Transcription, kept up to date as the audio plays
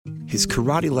his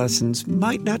karate lessons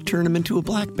might not turn him into a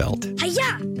black belt.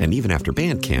 Hi-ya! And even after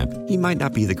band camp, he might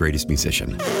not be the greatest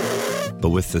musician.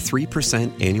 But with the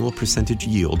 3% annual percentage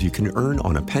yield you can earn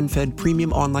on a PenFed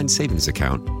premium online savings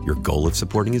account, your goal of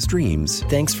supporting his dreams...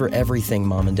 Thanks for everything,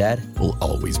 Mom and Dad. ...will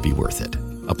always be worth it.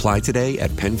 Apply today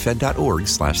at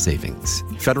PenFed.org/savings.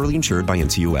 Federally insured by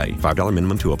NCUA. $5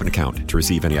 minimum to open account. To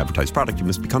receive any advertised product, you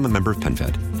must become a member of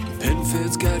PenFed.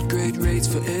 PenFed's got great rates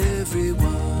for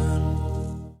everyone.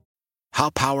 How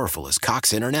powerful is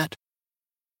Cox Internet?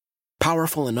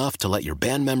 Powerful enough to let your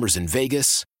band members in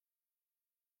Vegas,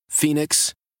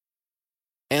 Phoenix,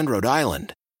 and Rhode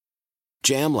Island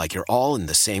jam like you're all in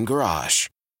the same garage.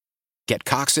 Get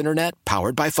Cox Internet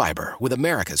powered by fiber with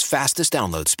America's fastest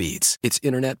download speeds. It's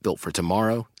internet built for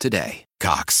tomorrow, today.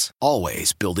 Cox,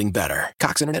 always building better.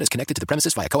 Cox Internet is connected to the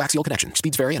premises via coaxial connection.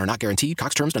 Speeds vary and are not guaranteed.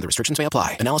 Cox terms and other restrictions may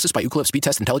apply. Analysis by Ookla Speed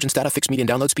Test Intelligence Data. Fixed median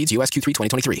download speeds. US Q3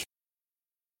 2023.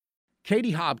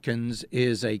 Katie Hopkins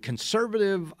is a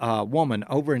conservative woman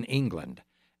over in England.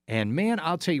 And, man,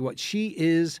 I'll tell you what, she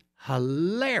is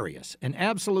hilarious and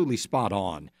absolutely spot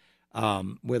on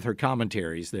with her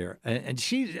commentaries there. And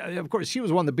she, of course, she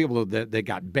was one of the people that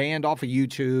got banned off of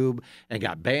YouTube and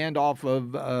got banned off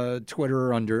of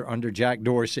Twitter under Jack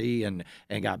Dorsey and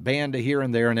got banned here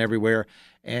and there and everywhere.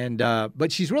 And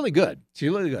but she's really good.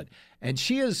 She's really good. And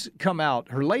she has come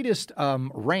out, her latest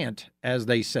rant, as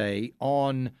they say,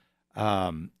 on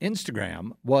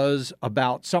Instagram was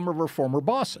about some of her former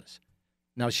bosses.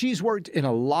 Now, she's worked in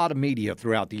a lot of media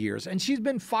throughout the years, and she's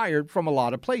been fired from a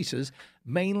lot of places,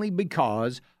 mainly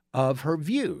because of her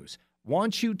views.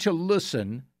 Want you to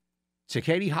listen to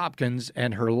Katie Hopkins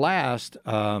and her latest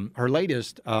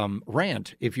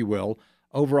rant, if you will,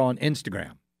 over on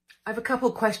Instagram. I have a couple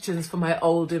questions for my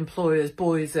old employers,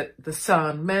 boys at The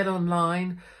Sun, Men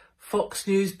Online, Fox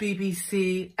News,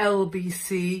 BBC,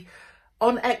 LBC.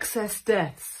 On excess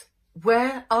deaths,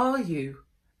 where are you?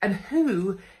 And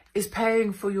who is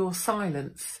paying for your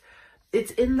silence?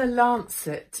 It's in the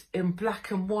Lancet in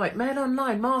black and white. Men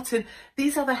Online, Martin,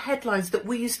 these are the headlines that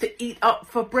we used to eat up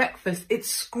for breakfast. It's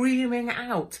screaming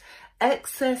out.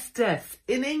 Excess deaths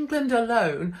in England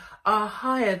alone are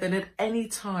higher than at any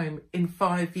time in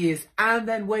 5 years, and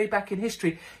then way back in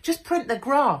history. Just print the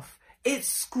graph. It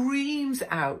screams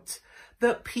out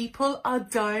that people are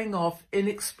dying off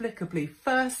inexplicably.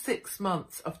 First 6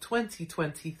 months of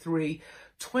 2023,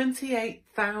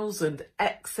 28,000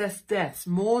 excess deaths,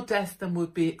 more deaths than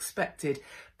would be expected,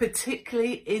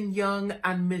 particularly in young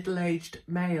and middle-aged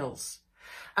males.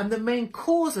 And the main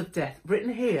cause of death,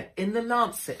 written here in the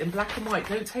Lancet in black and white,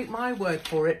 don't take my word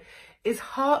for it, is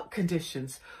heart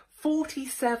conditions.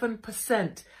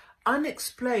 47%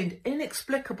 unexplained,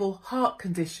 inexplicable heart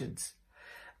conditions.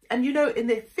 And you know, in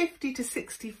the 50 to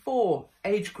 64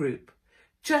 age group,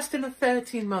 just in a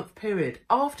 13-month period,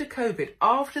 after COVID,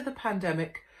 after the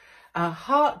pandemic,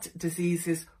 heart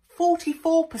diseases,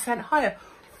 44% higher.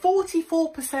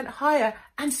 44% higher,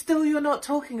 and still you're not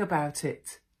talking about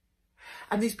it.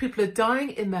 And these people are dying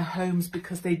in their homes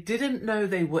because they didn't know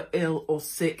they were ill or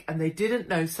sick, and they didn't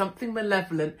know something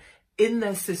malevolent in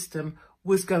their system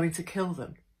was going to kill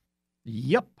them.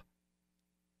 Yep.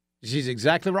 She's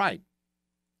exactly right.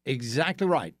 Exactly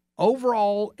right.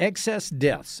 Overall, excess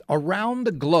deaths around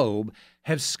the globe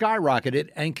have skyrocketed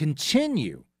and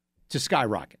continue to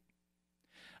skyrocket.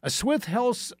 A Swiss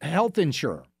health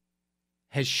insurer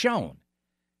has shown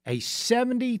a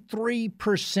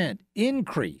 73%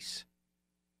 increase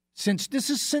since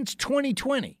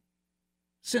 2020.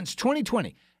 Since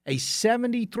 2020, a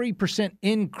 73%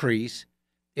 increase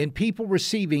in people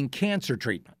receiving cancer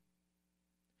treatment.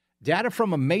 Data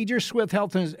from a major Swiss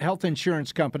health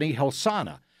insurance company,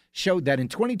 Helsana, showed that in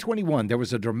 2021, there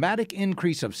was a dramatic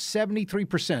increase of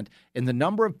 73% in the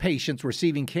number of patients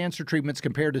receiving cancer treatments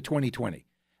compared to 2020.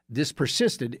 This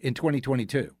persisted in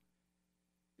 2022.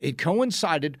 It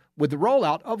coincided with the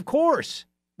rollout, of course,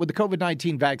 with the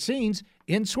COVID-19 vaccines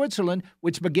in Switzerland,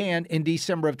 which began in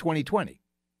December of 2020.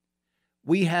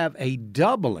 We have a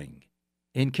doubling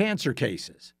in cancer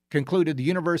cases, concluded the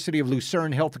University of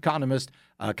Lucerne health economist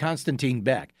Konstantin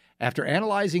Beck, after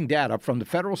analyzing data from the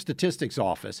Federal Statistics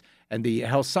Office and the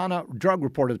Helsana Drug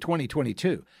Report of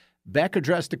 2022. Beck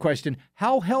addressed the question,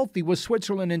 how healthy was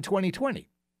Switzerland in 2020?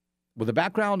 With a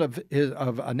background of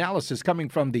analysis coming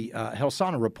from the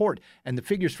Helsana report and the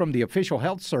figures from the official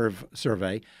health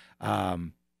survey,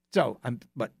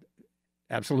 but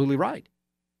absolutely right.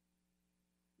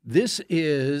 This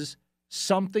is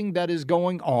something that is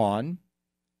going on,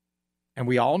 and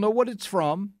we all know what it's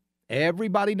from.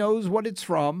 Everybody knows what it's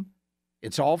from.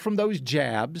 It's all from those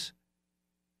jabs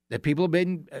that people have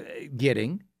been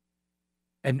getting.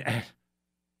 And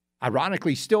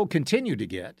ironically still continue to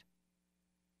get,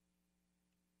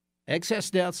 excess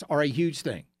deaths are a huge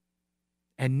thing.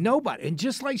 And nobody, and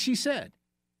just like she said,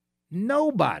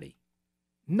 nobody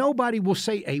will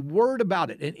say a word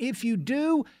about it. And if you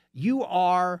do, you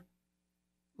are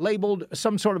labeled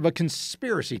some sort of a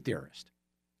conspiracy theorist.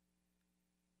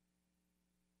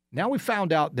 Now we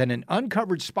found out that an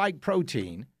uncovered spike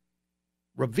protein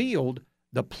revealed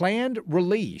the planned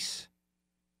release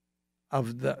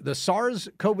of the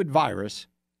SARS-CoV virus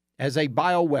as a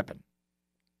bioweapon.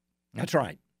 That's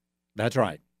right. That's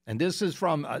right. And this is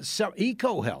from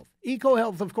EcoHealth.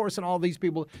 EcoHealth, of course, and all these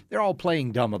people, they're all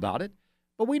playing dumb about it.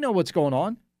 But we know what's going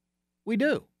on. We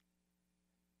do.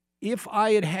 If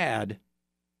I had had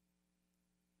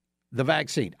the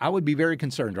vaccine, I would be very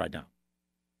concerned right now.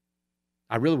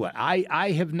 I really would.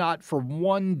 I have not for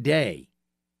one day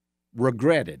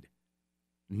regretted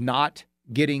not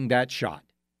getting that shot.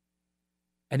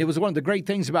 And it was one of the great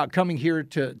things about coming here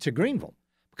to Greenville.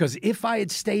 Because if I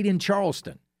had stayed in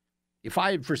Charleston, if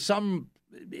I had, for some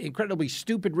incredibly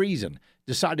stupid reason,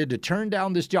 decided to turn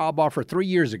down this job offer 3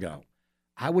 years ago,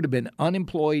 I would have been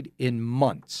unemployed in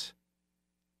months.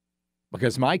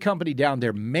 Because my company down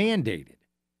there mandated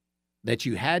that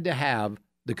you had to have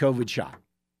the COVID shot.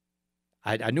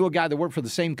 I knew a guy that worked for the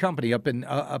same company up in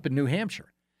New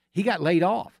Hampshire. He got laid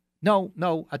off.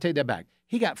 No, I take that back.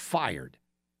 He got fired.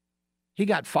 He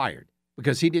got fired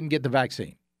because he didn't get the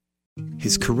vaccine.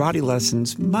 His karate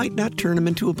lessons might not turn him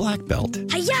into a black belt.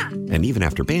 Hi-ya! And even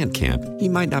after band camp, he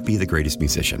might not be the greatest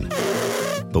musician.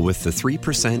 But with the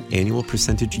 3% annual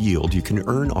percentage yield you can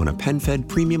earn on a PenFed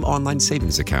premium online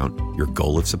savings account, your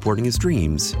goal of supporting his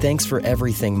dreams... Thanks for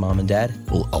everything, Mom and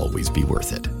Dad. ...will always be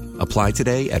worth it. Apply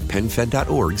today at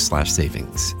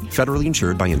PenFed.org/savings. Federally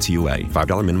insured by NCUA.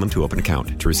 $5 minimum to open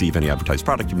account. To receive any advertised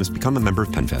product, you must become a member of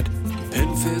PenFed.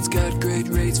 PenFed's got great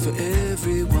rates for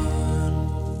everyone.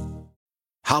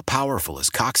 How powerful is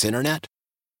Cox Internet?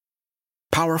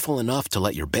 Powerful enough to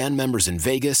let your band members in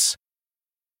Vegas,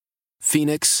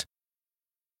 Phoenix,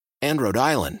 and Rhode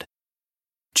Island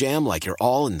jam like you're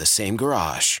all in the same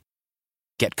garage.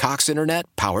 Get Cox Internet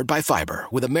powered by fiber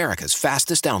with America's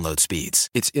fastest download speeds.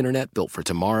 It's internet built for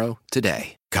tomorrow,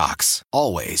 today. Cox,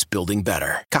 always building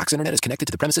better. Cox Internet is connected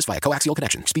to the premises via coaxial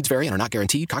connection. Speeds vary and are not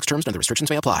guaranteed. Cox terms and other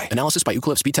restrictions may apply. Analysis by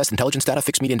Ookla Speed Test Intelligence Data.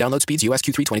 Fixed median download speeds. US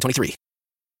Q3 2023.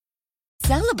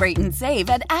 Celebrate and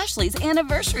save at Ashley's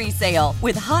Anniversary Sale.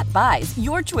 With Hot Buys,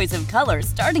 your choice of colors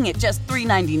starting at just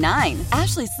 $3.99.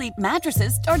 Ashley Sleep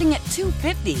mattresses starting at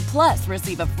 $2.50. Plus,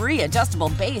 receive a free adjustable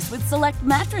base with select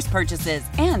mattress purchases.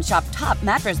 And shop top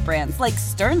mattress brands like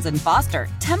Stearns & Foster,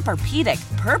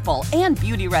 Tempur-Pedic, Purple, and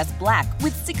Beautyrest Black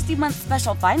with 60-month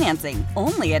special financing.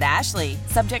 Only at Ashley.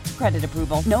 Subject to credit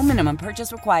approval. No minimum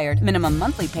purchase required. Minimum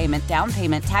monthly payment, down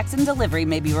payment, tax, and delivery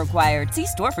may be required. See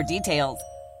store for details.